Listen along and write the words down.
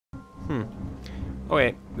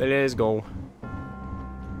Okay, let's go.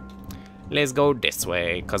 Let's go this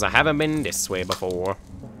way, because I haven't been this way before.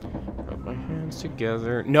 Rub my hands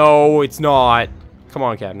together. No, it's not. Come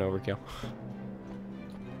on, Captain Overkill.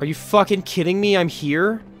 Are you fucking kidding me? I'm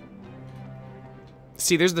here?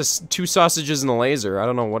 See, there's the 2 sausages and the laser. I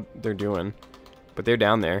don't know what they're doing. But they're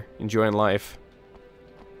down there, enjoying life.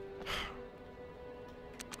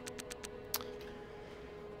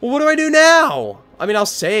 Well, what do I do now? I mean, I'll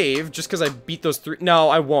save, just because I beat those 3. No,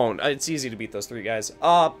 I won't. It's easy to beat those 3 guys.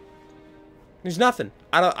 There's nothing.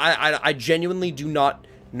 I genuinely do not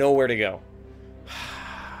know where to go.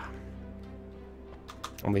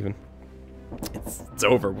 I'm leaving. It's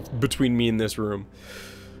over between me and this room.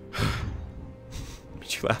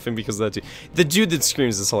 You laughing because of that dude? The dude that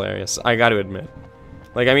screams is hilarious, I gotta admit.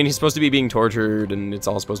 Like, I mean, he's supposed to be being tortured, and it's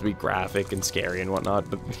all supposed to be graphic and scary and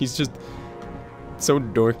whatnot, but he's just so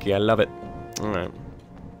dorky. I love it. Alright.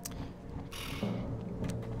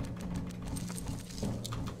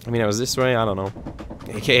 I mean, I was this way? I don't know.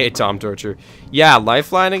 AKA Tom Torture. Yeah,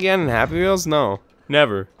 Lifeline again and Happy Wheels? No.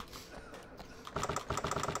 Never.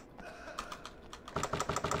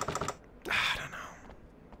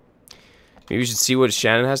 Maybe we should see what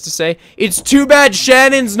Shannon has to say. It's too bad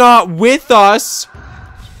Shannon's not with us!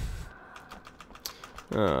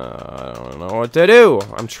 I don't know what to do.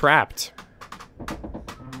 I'm trapped.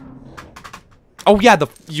 Oh yeah,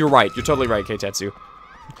 you're right. You're totally right, Keitetsu.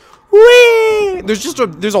 Whee!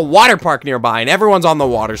 There's a water park nearby, and everyone's on the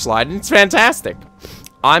water slide, and it's fantastic.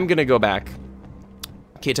 I'm gonna go back.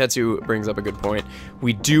 Keitetsu brings up a good point.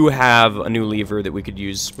 We do have a new lever that we could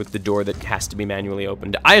use with the door that has to be manually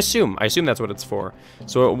opened. I assume that's what it's for.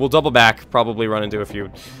 So we'll double back, probably run into a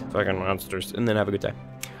few fucking monsters, and then have a good time.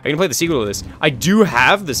 I can play the sequel to this. I do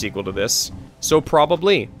have the sequel to this, so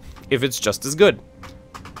probably, if it's just as good.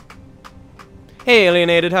 Hey,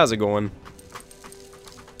 Alienated, how's it going?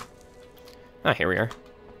 Ah, here we are.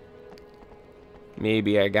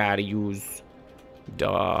 Maybe I gotta use the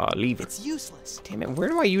lever. It's useless. Damn it, where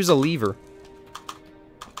do I use a lever?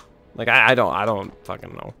 Like, I don't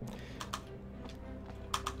fucking know.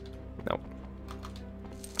 Nope.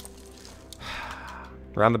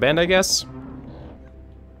 Around the bend, I guess?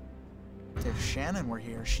 If Shannon were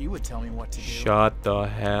here, she would tell me what to do. Shut the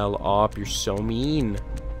hell up, you're so mean.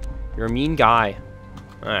 You're a mean guy.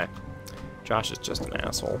 Alright. Josh is just an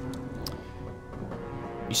asshole.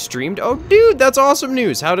 You streamed? Oh, dude, that's awesome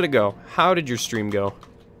news. How did it go? How did your stream go?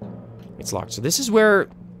 It's locked. So this is where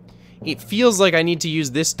it feels like I need to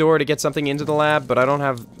use this door to get something into the lab, but I don't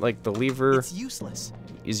have, like, the lever. It's useless.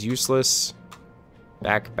 Is useless.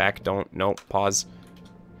 Back, don't. Nope, pause.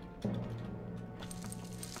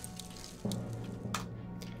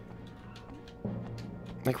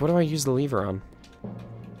 Like, what do I use the lever on?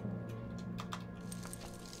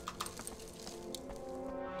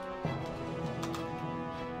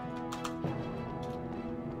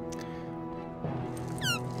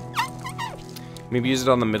 Maybe use it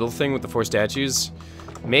on the middle thing with the 4 statues?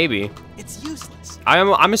 Maybe. It's useless.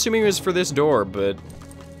 I'm assuming it was for this door, but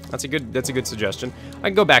that's a good suggestion. I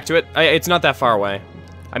can go back to it. It's not that far away.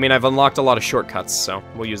 I mean, I've unlocked a lot of shortcuts, so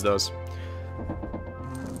we'll use those.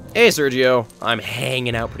 Hey, Sergio. I'm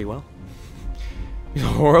hanging out pretty well.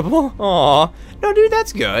 Horrible? Aw. No, dude,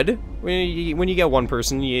 that's good. When you get one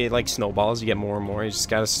person, you like snowballs, you get more and more. You just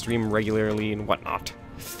gotta stream regularly and whatnot.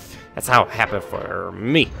 That's how it happened for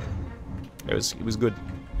me. It was good.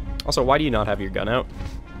 Also, why do you not have your gun out?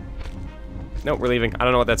 Nope, we're leaving. I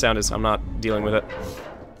don't know what that sound is. I'm not dealing with it.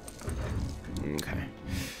 Okay.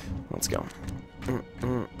 Let's go.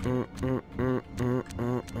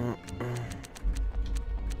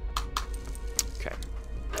 Okay.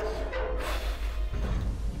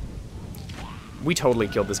 We totally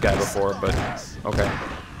killed this guy before, but okay.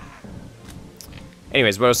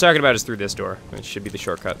 Anyways, what I was talking about is through this door. It should be the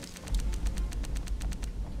shortcut.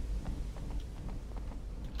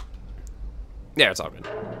 Yeah, it's all good.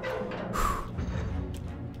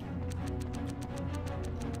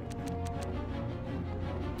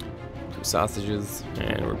 Two sausages,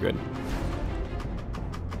 and we're good.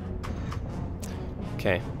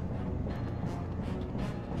 Okay.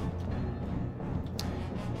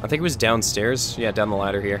 I think it was downstairs. Yeah, down the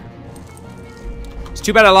ladder here. It's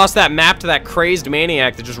too bad I lost that map to that crazed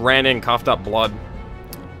maniac that just ran in and coughed up blood.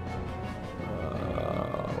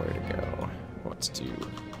 Where to go? What to do?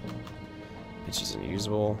 Pitch is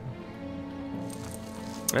unusable.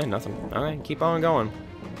 Eh, nothing. Alright, keep on going.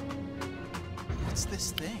 What's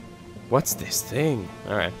this thing? What's this thing?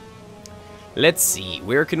 Alright. Let's see.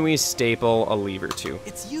 Where can we staple a lever to?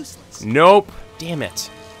 It's useless. Nope. Damn it.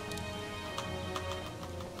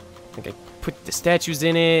 I think I put the statues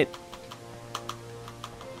in it.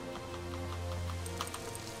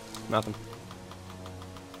 Nothing.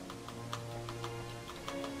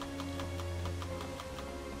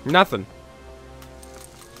 Nothing.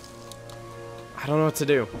 I don't know what to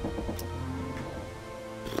do.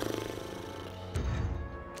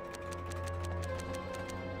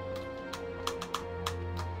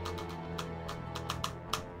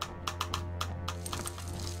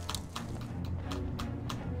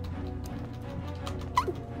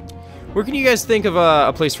 Where can you guys think of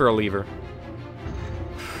a place for a lever?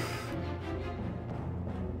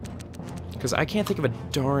 Because I can't think of a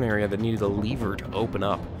darn area that needed a lever to open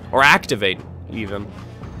up. Or activate, even.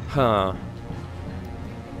 Huh.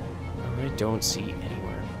 I don't see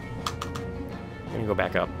anywhere. I'm gonna go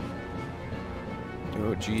back up.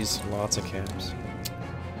 Oh, jeez. Lots of cabs.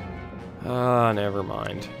 Never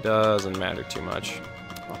mind. Doesn't matter too much.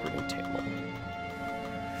 Operating table.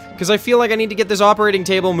 Because I feel like I need to get this operating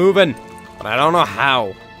table moving. But I don't know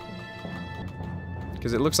how.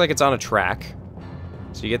 Because it looks like it's on a track.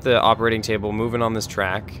 So you get the operating table moving on this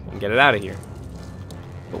track and get it out of here.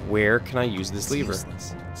 But where can I use this lever?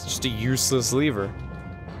 Useless. It's just a useless lever.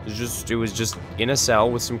 It was just in a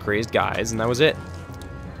cell with some crazed guys, and that was it.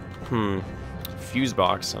 Fuse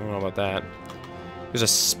box. I don't know about that. There's a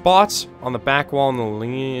spot on the back wall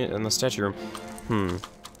in the statue room.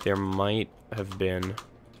 There might have been.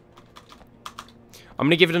 I'm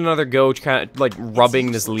gonna give it another go, kind of like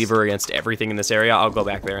rubbing this lever against everything in this area. I'll go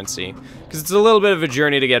back there and see. Because it's a little bit of a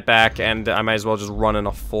journey to get back, and I might as well just run in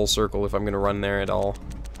a full circle if I'm gonna run there at all.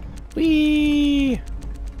 Whee!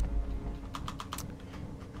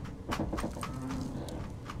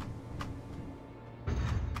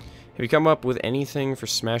 Have you come up with anything for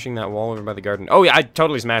smashing that wall over by the garden? Oh yeah, I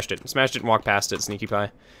totally smashed it. Smashed it and walked past it, sneaky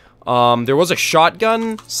pie. There was a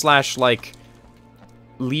shotgun slash like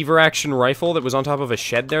lever action rifle that was on top of a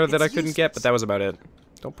shed there that I couldn't get, but that was about it.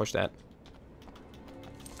 Don't push that.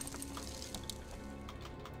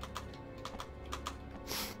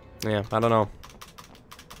 Yeah, I don't know.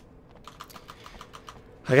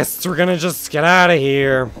 I guess we're gonna just get out of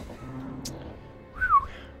here.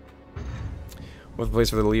 Well, the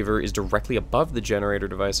place for the lever is directly above the generator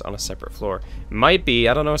device on a separate floor. Might be,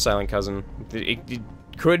 I don't know, Silent Cousin. It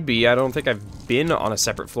could be. I don't think I've been on a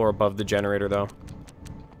separate floor above the generator, though.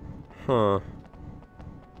 Huh.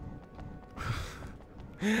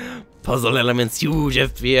 Puzzle elements, huge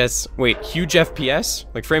FPS. Wait, huge FPS?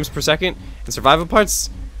 Like frames per second? And survival parts?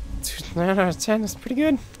 9 out of 10, that's pretty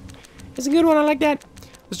good. It's a good one, I like that.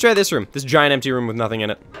 Let's try this room. This giant empty room with nothing in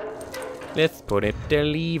it. Let's put it the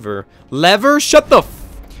lever. Lever? Shut the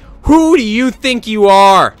Who do you think you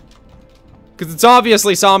are? Because it's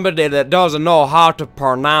obviously somebody that doesn't know how to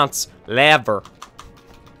pronounce lever.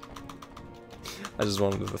 I just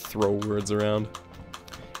wanted to throw words around.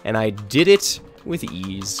 And I did it with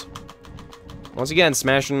ease. Once again,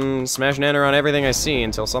 smashing enter on everything I see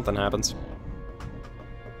until something happens.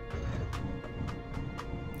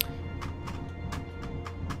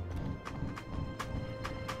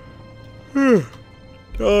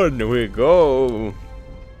 On we go.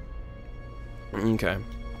 Okay.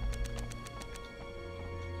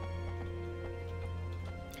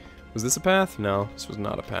 Was this a path? No, this was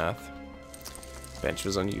not a path. Bench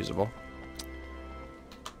was unusable.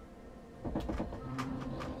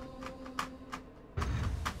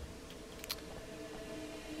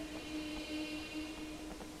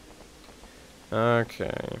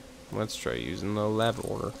 Okay, let's try using the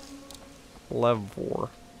lever.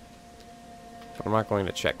 But I'm not going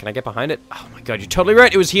to check. Can I get behind it? Oh my god, you're totally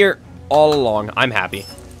right. It was here all along. I'm happy.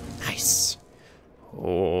 Nice.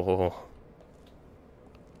 Oh.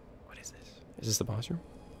 What is this? Is this the boss room?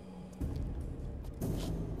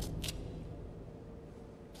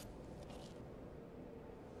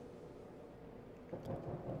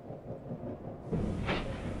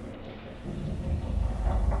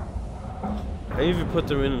 I even put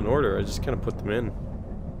them in an order. I just kind of put them in.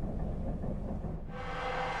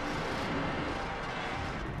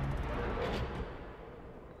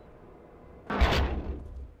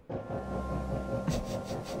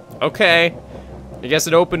 Okay. I guess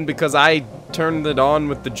it opened because I turned it on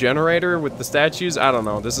with the generator with the statues. I don't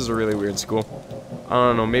know. This is a really weird school. I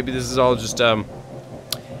don't know. Maybe this is all just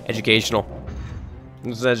educational.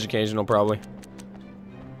 This is educational, probably.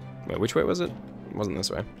 Wait, which way was it? It wasn't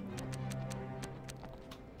this way.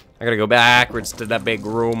 I gotta go backwards to that big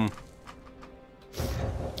room.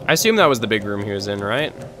 I assume that was the big room he was in,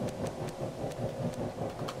 right?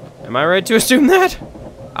 Am I right to assume that?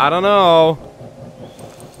 I don't know.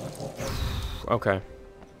 Okay.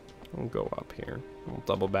 We'll go up here. We'll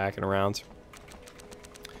double back and around.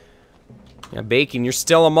 Yeah, Bacon, you're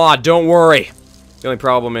still a mod. Don't worry. The only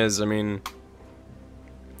problem is, I mean,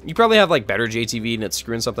 You probably have like better JTV and it's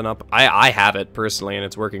screwing something up. I have it personally and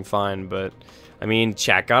it's working fine, but I mean,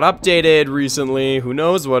 chat got updated recently. Who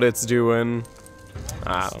knows what it's doing?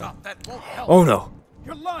 I don't know. Stop. That won't help. Oh no.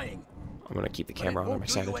 You're lying. I'm gonna keep the camera on. I'm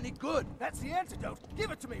excited. Do you any good? That's the antidote.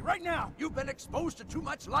 Give it to me right now. You've been exposed to too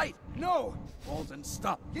much light. No. Walden,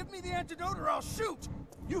 stop. Give me the antidote or I'll shoot.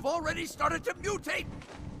 You've already started to mutate.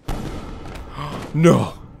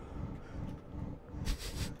 No.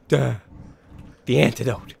 Duh. The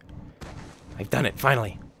antidote. I've done it,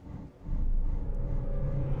 finally.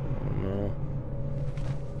 Oh, no.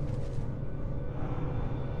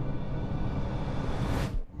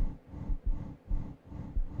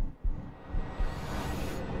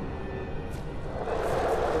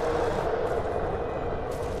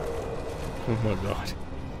 Oh my god.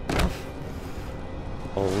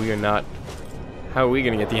 Oh, we are not. How are we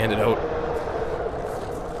gonna get the antidote?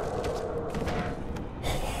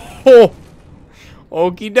 Oh!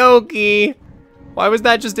 Okie dokie! Why was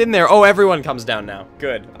that just in there? Oh, everyone comes down now.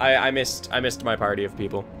 Good. I missed my party of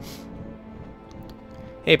people.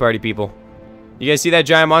 Hey, party people. You guys see that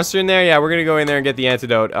giant monster in there? Yeah, we're gonna go in there and get the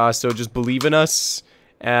antidote. So just believe in us.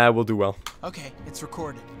 We'll do well. Okay, it's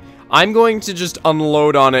recorded. I'm going to just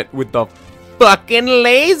unload on it with the fucking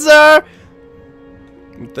laser!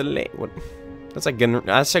 With the what? That's a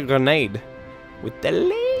grenade. With the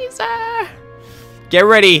laser! Get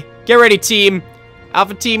ready! Get ready, team!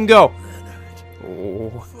 Alpha team, go! Oh.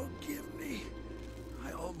 Forgive me.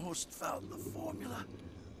 I almost found the formula.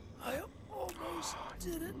 I almost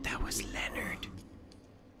did it. That was Leonard.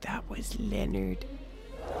 That was Leonard.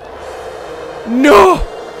 No!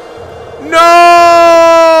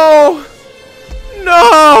 No!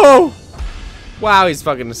 No! Wow, he's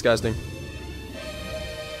fucking disgusting.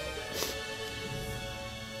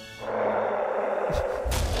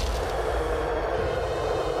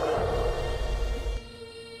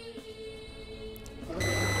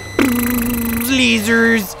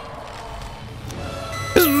 Lasers!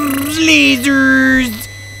 Lasers!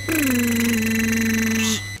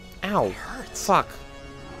 Ow. Fuck.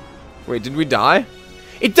 Wait, did we die?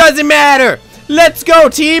 It doesn't matter! Let's go,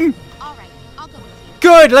 team! Alright, I'll go with you.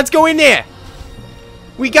 Good, let's go in there!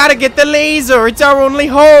 We gotta get the laser! It's our only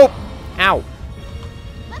hope! Ow.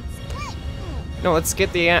 Let's split. No, let's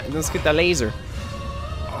get the laser.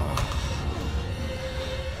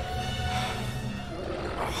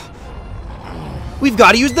 We've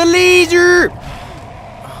got to use the laser!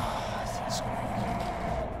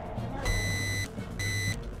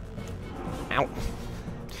 Ow.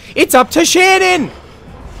 It's up to Shannon!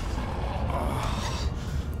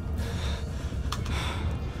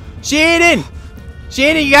 Shannon!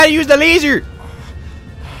 Shannon, you gotta use the laser!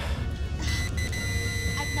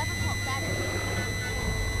 I've never felt better.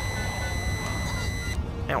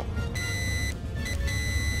 Ow.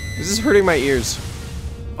 This is hurting my ears.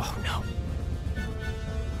 Oh no.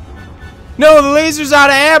 No, the laser's out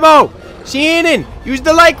of ammo! Shannon, use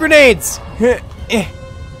the light grenades!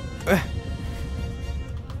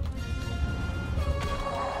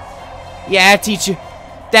 Yeah, teacher.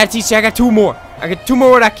 That teacher, I got two more. I got two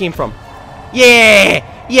more where that came from. Yeah!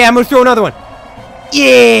 Yeah, I'm gonna throw another one.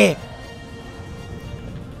 Yeah!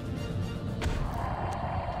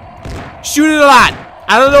 Shoot it a lot!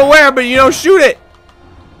 I don't know where, but you know, shoot it!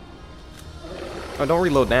 Oh, don't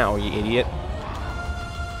reload now, you idiot.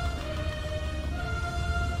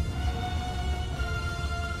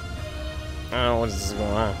 I don't know what is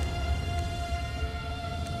going on.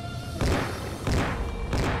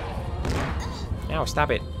 Ow,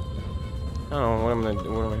 stop it. I don't know what I'm gonna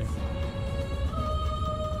do. What am I doing?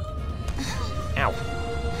 Ow.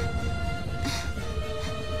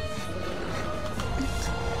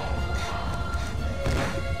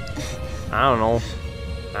 I don't know.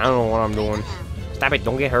 I don't know what I'm doing. Stop it,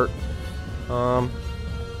 don't get hurt. Does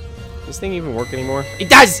this thing even work anymore? It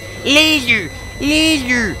does! Laser!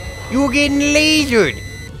 Laser! You're getting lasered!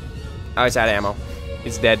 Oh, it's out of ammo.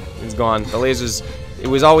 It's dead. It's gone. The lasers, it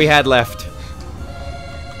was all we had left.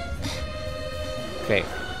 Okay.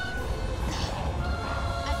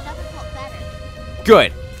 I've never felt better.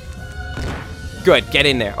 Good. Good. Get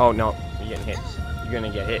in there. Oh, no. You're getting hit. You're gonna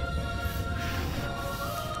get hit.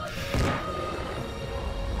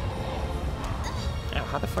 Ow,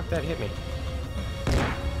 how the fuck that hit me?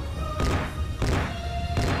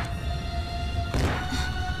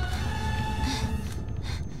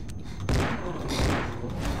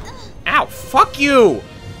 Ow, fuck you!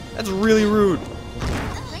 That's really rude.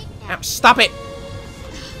 Great now. Ow, stop it!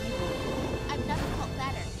 I've never felt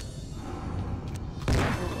better.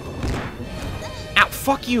 Ow,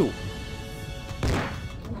 fuck you!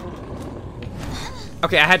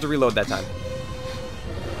 Okay, I had to reload that time.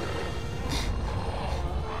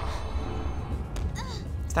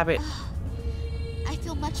 Stop it. I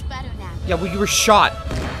feel much better now. Yeah, well, you were shot.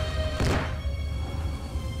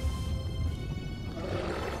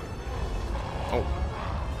 Oh.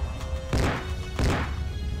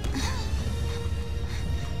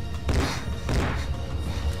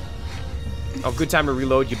 Oh, good time to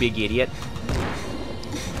reload, you big idiot.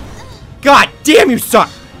 God damn, you suck!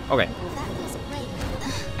 Okay. That feels great.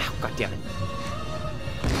 Ow, god damn it.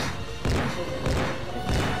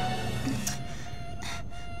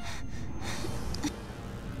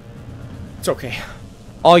 It's okay.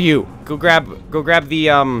 All you. Go grab the,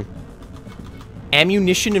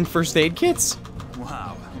 ammunition and first aid kits?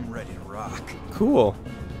 Wow, I'm ready to rock. Cool.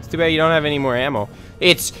 It's too bad you don't have any more ammo.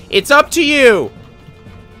 It's up to you!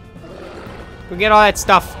 Go get all that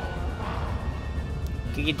stuff.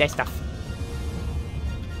 Go get that stuff.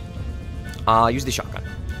 Use the shotgun.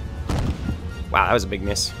 Wow, that was a big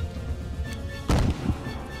miss.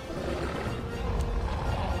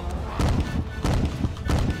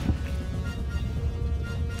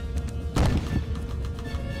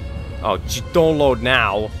 Oh, don't load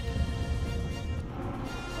now.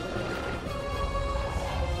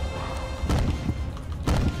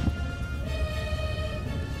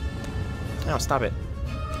 Oh, stop it.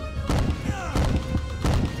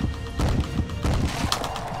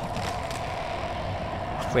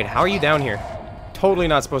 Wait, how are you down here? Totally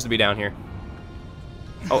not supposed to be down here.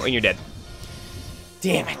 Oh, and you're dead.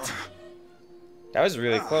 Damn it. That was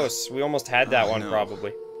really close. We almost had that one,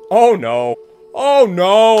 probably. Oh, no. Oh,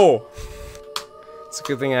 no. It's a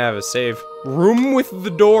good thing I have a save. Room with the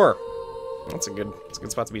door. That's a good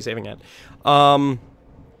spot to be saving at.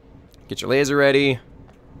 Get your laser ready.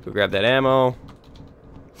 Go grab that ammo.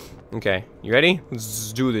 Okay, you ready?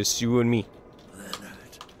 Let's do this, you and me.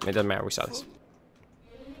 It doesn't matter, we saw this.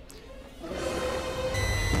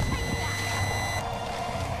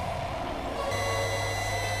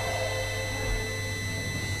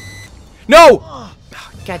 No! Oh,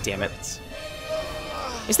 God damn it.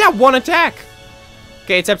 It's that one attack!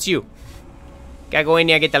 Okay, it's up to you. Gotta go in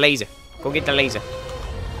there and get the laser. Go get the laser.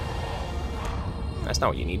 That's not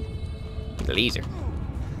what you need. The laser.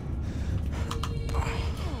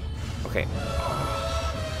 Okay.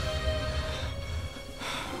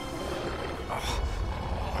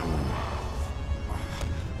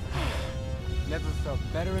 Never felt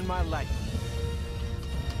better in my life.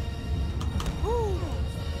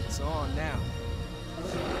 It's on now.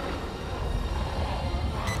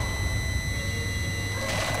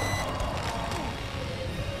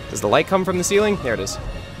 Does the light come from the ceiling? There it is.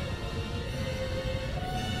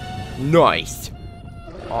 Nice.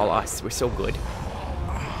 All us. We're so good.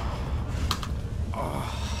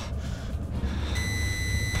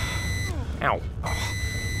 Ow.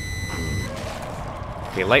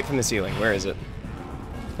 Okay, light from the ceiling. Where is it?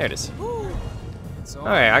 There it is.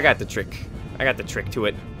 Okay, I got the trick. I got the trick to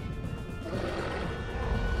it.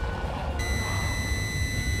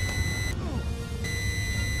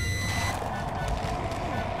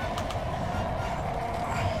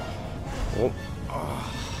 Oh.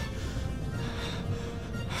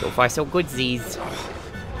 So far, so good, Z's.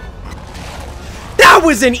 That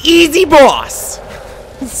was an easy boss!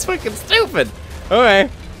 It's fucking stupid. Okay.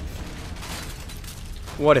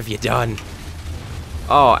 What have you done?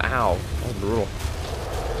 Oh, ow. That was brutal.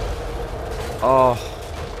 Oh.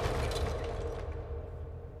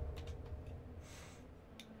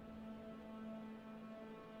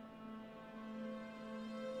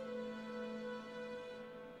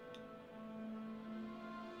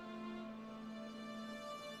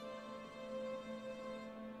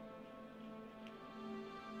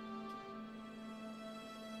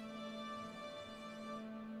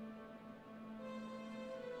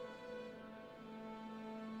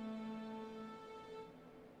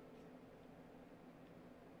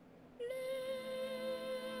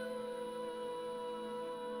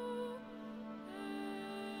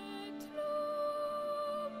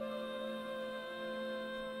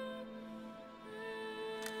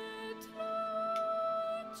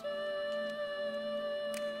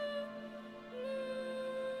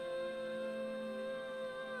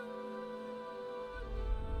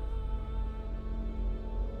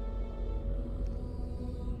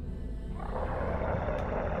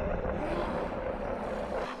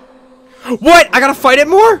 What? I gotta fight it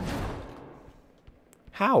more?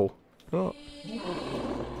 How? Oh.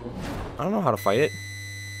 I don't know how to fight it.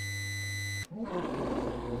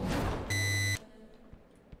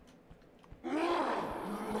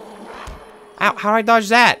 Ow, how do I dodge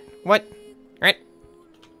that? What? Right.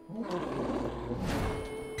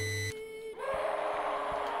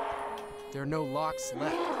 There are no locks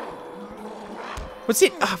left. What's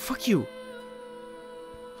it? Ah, fuck you.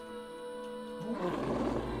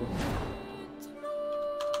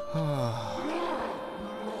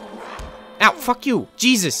 Ow, fuck you.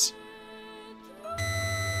 Jesus.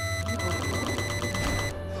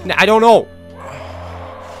 I don't know.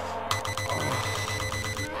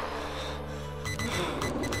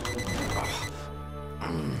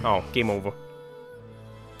 Oh, game over.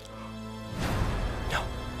 No.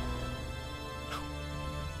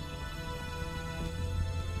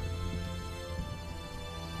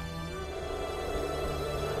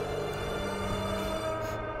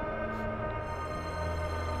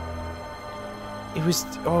 It was,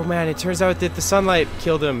 oh man, it turns out that the sunlight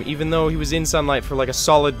killed him, even though he was in sunlight for like a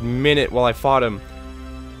solid minute while I fought him.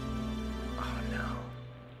 Oh no.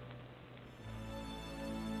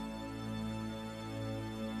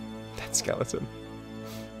 That skeleton.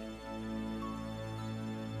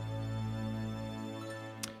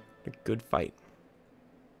 A good fight.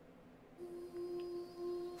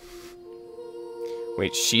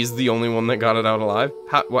 Wait, she's the only one that got it out alive?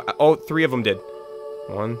 How, what, oh, 3 of them did.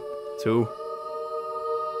 1, 2.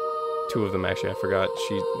 2 of them, actually, I forgot.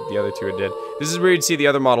 The other 2 are dead. This is where you'd see the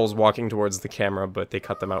other models walking towards the camera, but they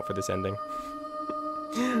cut them out for this ending.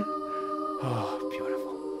 Oh, beautiful.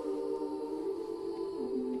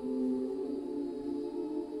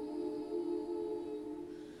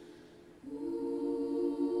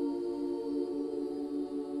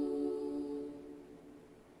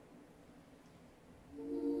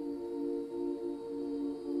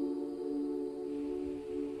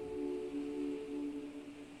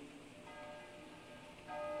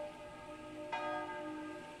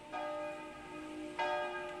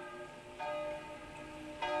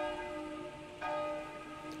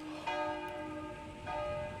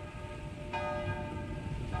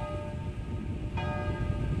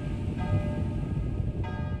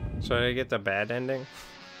 So did I get the bad ending?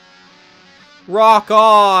 Rock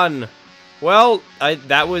on! Well,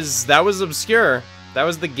 that was obscure. That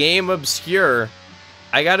was the game Obscure.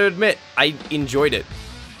 I gotta admit, I enjoyed it.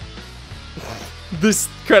 This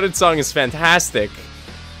credit song is fantastic.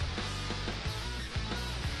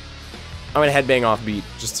 I'm gonna headbang off beat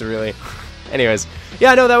just to really. Anyways,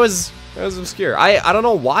 yeah, no, that was Obscure. I don't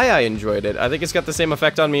know why I enjoyed it. I think it's got the same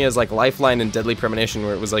effect on me as like Lifeline and Deadly Premonition,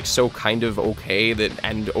 where it was like so kind of okay that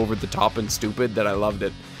and over the top and stupid that I loved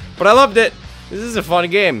it. But I loved it. This is a fun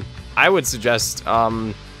game. I would suggest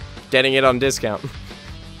getting it on discount.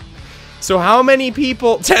 So how many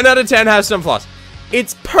people? 10 out of 10 has some flaws.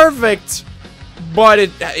 It's perfect, but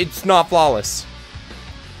it's not flawless.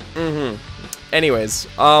 Anyways,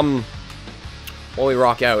 while we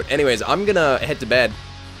rock out. Anyways, I'm gonna head to bed.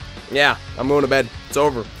 Yeah, I'm going to bed. It's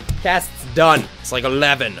over. Cast's done. It's like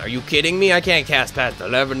 11. Are you kidding me? I can't cast past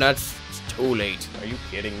 11. That's too late. Are you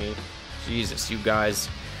kidding me? Jesus, you guys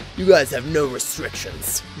have no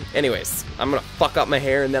restrictions. Anyways, I'm gonna fuck up my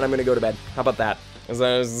hair and then I'm gonna go to bed. How about that? Is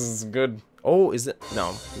that good? Oh, is it?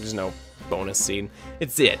 No, there's no bonus scene.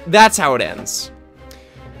 It's it. That's how it ends.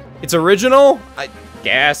 It's original? I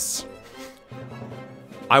guess.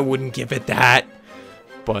 I wouldn't give it that.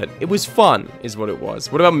 But it was fun, is what it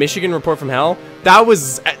was. What about Michigan Report from Hell? That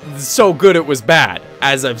was so good it was bad,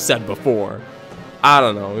 as I've said before. I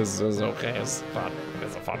don't know, it was okay, it was fun. It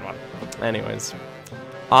was a fun one. Anyways,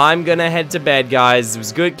 I'm gonna head to bed, guys. It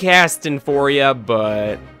was good casting for you,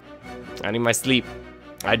 but I need my sleep.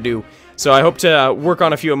 I do. So I hope to work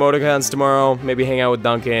on a few emoticons tomorrow, maybe hang out with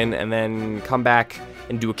Duncan, and then come back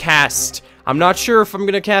and do a cast. I'm not sure if I'm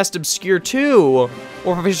gonna cast Obscure 2,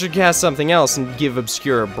 or if I should cast something else and give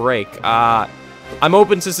Obscure a break. I'm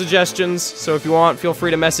open to suggestions, so if you want, feel free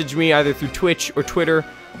to message me either through Twitch or Twitter.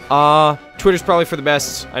 Twitter's probably for the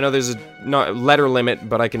best. I know there's a letter limit,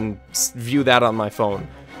 but I can view that on my phone.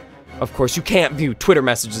 Of course, you can't view Twitter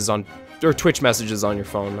messages on, or Twitch messages on your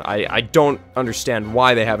phone. I don't understand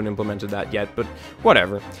why they haven't implemented that yet, but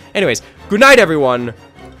whatever. Anyways, good night, everyone.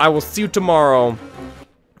 I will see you tomorrow.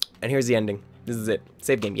 And here's the ending. This is it.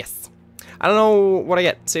 Save game, yes. I don't know what I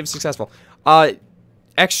get. Save successful.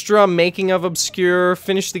 Extra making of Obscure.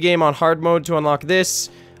 Finish the game on hard mode to unlock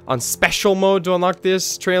this. On special mode to unlock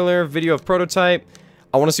this. Trailer, video of prototype.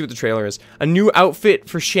 I want to see what the trailer is. A new outfit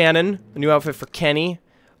for Shannon. A new outfit for Kenny.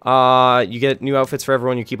 You get new outfits for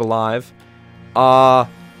everyone you keep alive.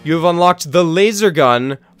 You have unlocked the laser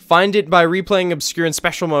gun. Find it by replaying Obscure in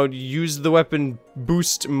special mode. Use the weapon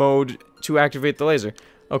boost mode to activate the laser.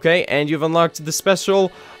 Okay, and you've unlocked the special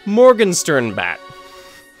Morgenstern bat.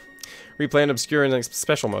 Replay and Obscure in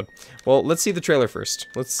special mode. Well, let's see the trailer first.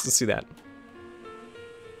 Let's see that.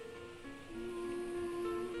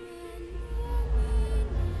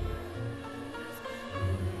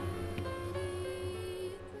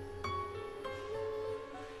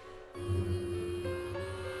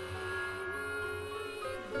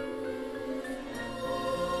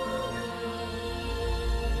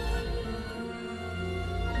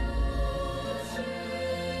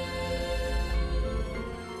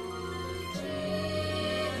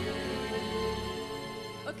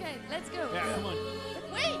 Okay, let's go. Yeah, come on.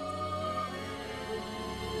 But wait!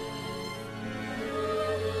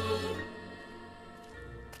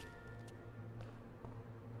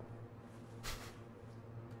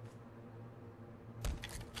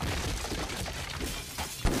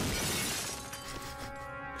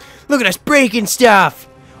 Look at us breaking stuff!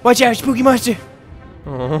 Watch out, spooky monster!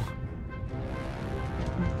 Oh.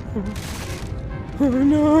 Oh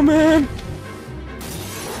no, man!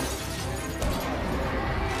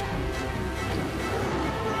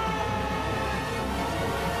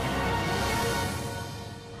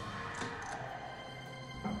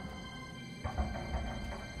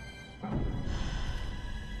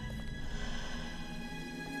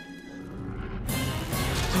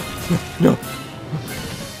 No!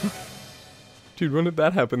 Dude, when did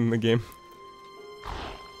that happen in the game?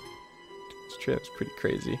 This trailer's pretty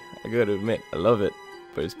crazy. I gotta admit, I love it,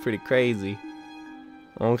 but it's pretty crazy.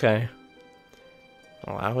 Okay.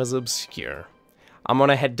 Well, that was obscure. I'm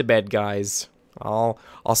gonna head to bed, guys. I'll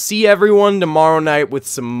see everyone tomorrow night with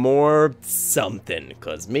some more something.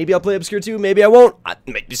 Cause maybe I'll play Obscure 2, maybe I won't.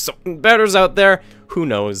 Maybe something better's out there. Who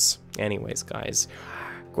knows? Anyways, guys.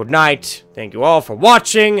 Good night. Thank you all for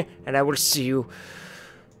watching, and I will see you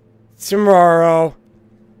tomorrow.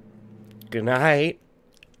 Good night.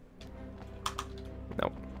 No.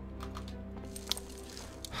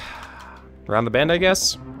 Around the bend, I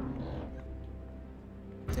guess?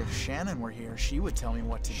 If Shannon were here, she would tell me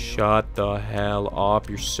what to do. Shut the hell up.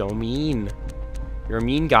 You're so mean. You're a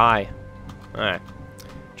mean guy. Alright.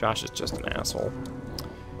 Josh is just an asshole.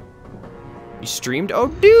 You streamed? Oh,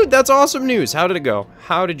 dude, that's awesome news. How did it go?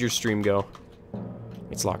 How did your stream go?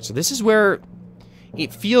 It's locked. So this is where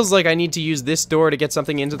it feels like I need to use this door to get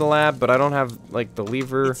something into the lab, but I don't have, like, the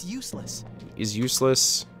lever. It's useless. Is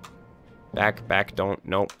useless. Back, don't.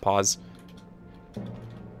 No, pause.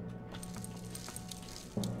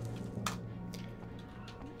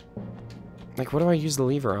 Like, what do I use the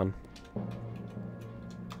lever on?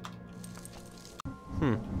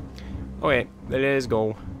 Okay, let's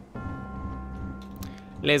go.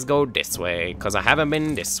 Let's go this way, because I haven't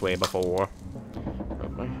been this way before.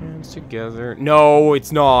 Rub my hands together. No,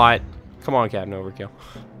 it's not. Come on, Captain Overkill.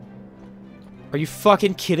 Are you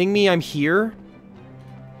fucking kidding me? I'm here?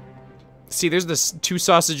 See, there's the 2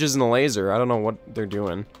 sausages and the laser. I don't know what they're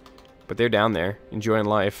doing. But they're down there, enjoying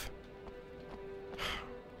life.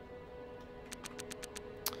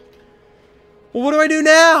 Well, what do I do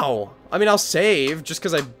now? I mean, I'll save, just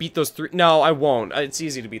because I beat those 3. No, I won't. It's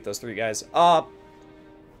easy to beat those 3 guys.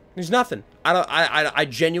 There's nothing. I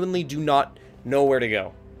genuinely do not know where to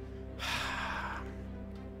go.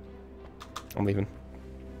 I'm leaving.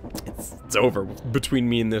 It's over between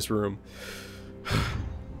me and this room.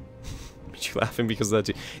 Made you laughing because of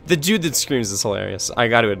that dude. The dude that screams is hilarious. I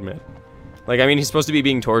got to admit. Like, I mean, he's supposed to be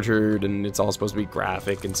being tortured, and it's all supposed to be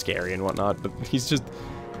graphic and scary and whatnot, but he's just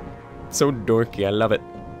so dorky. I love it.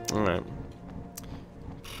 All right.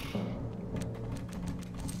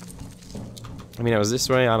 I mean, I was this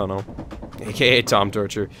way? I don't know. AKA Tom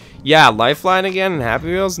Torture. Yeah, Lifeline again and Happy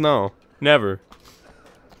Wheels? No. Never.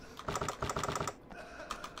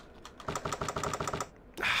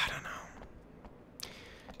 I don't know.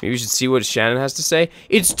 Maybe we should see what Shannon has to say.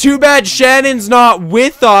 It's too bad Shannon's not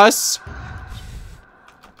with us!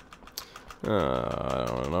 I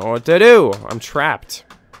don't know what to do. I'm trapped.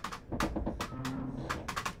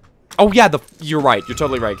 Oh yeah, you're right. You're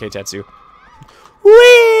totally right, Keitetsu.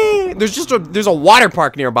 Whee! There's a water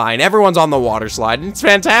park nearby, and everyone's on the water slide, and it's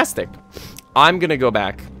fantastic. I'm gonna go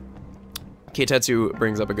back. Keitetsu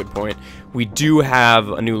brings up a good point. We do have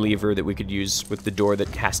a new lever that we could use with the door that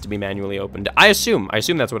has to be manually opened. I assume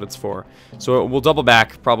that's what it's for. So we'll double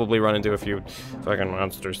back, probably run into a few fucking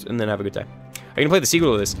monsters, and then have a good time. I can play the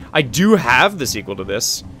sequel to this. I do have the sequel to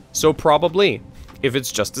this, so probably, if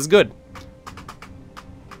it's just as good.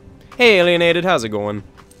 Hey, Alienated, how's it going?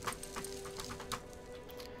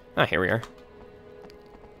 Ah, here we are.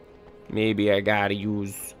 Maybe I gotta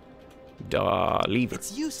use the lever.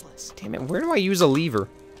 It's useless. Damn it, where do I use a lever?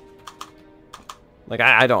 Like,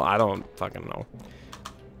 I don't fucking know.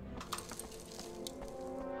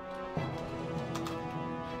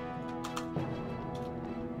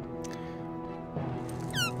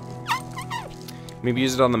 Maybe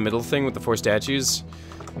use it on the middle thing with the 4 statues?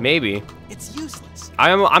 Maybe. It's useless.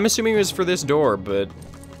 I'm assuming it was for this door, but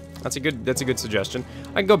that's a good suggestion.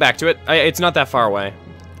 I can go back to it. It's not that far away.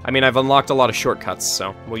 I mean, I've unlocked a lot of shortcuts,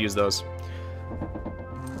 so we'll use those.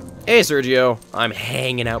 Hey, Sergio. I'm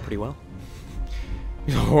hanging out pretty well.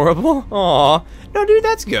 Horrible? Aw. No, dude,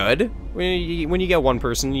 that's good. When you get one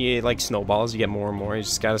person, you like snowballs, you get more and more. You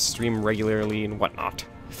just gotta stream regularly and whatnot.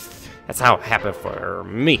 That's how it happened for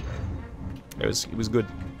me. It was good.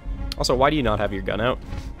 Also, why do you not have your gun out?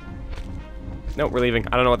 No, we're leaving.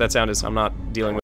 I don't know what that sound is. I'm not dealing with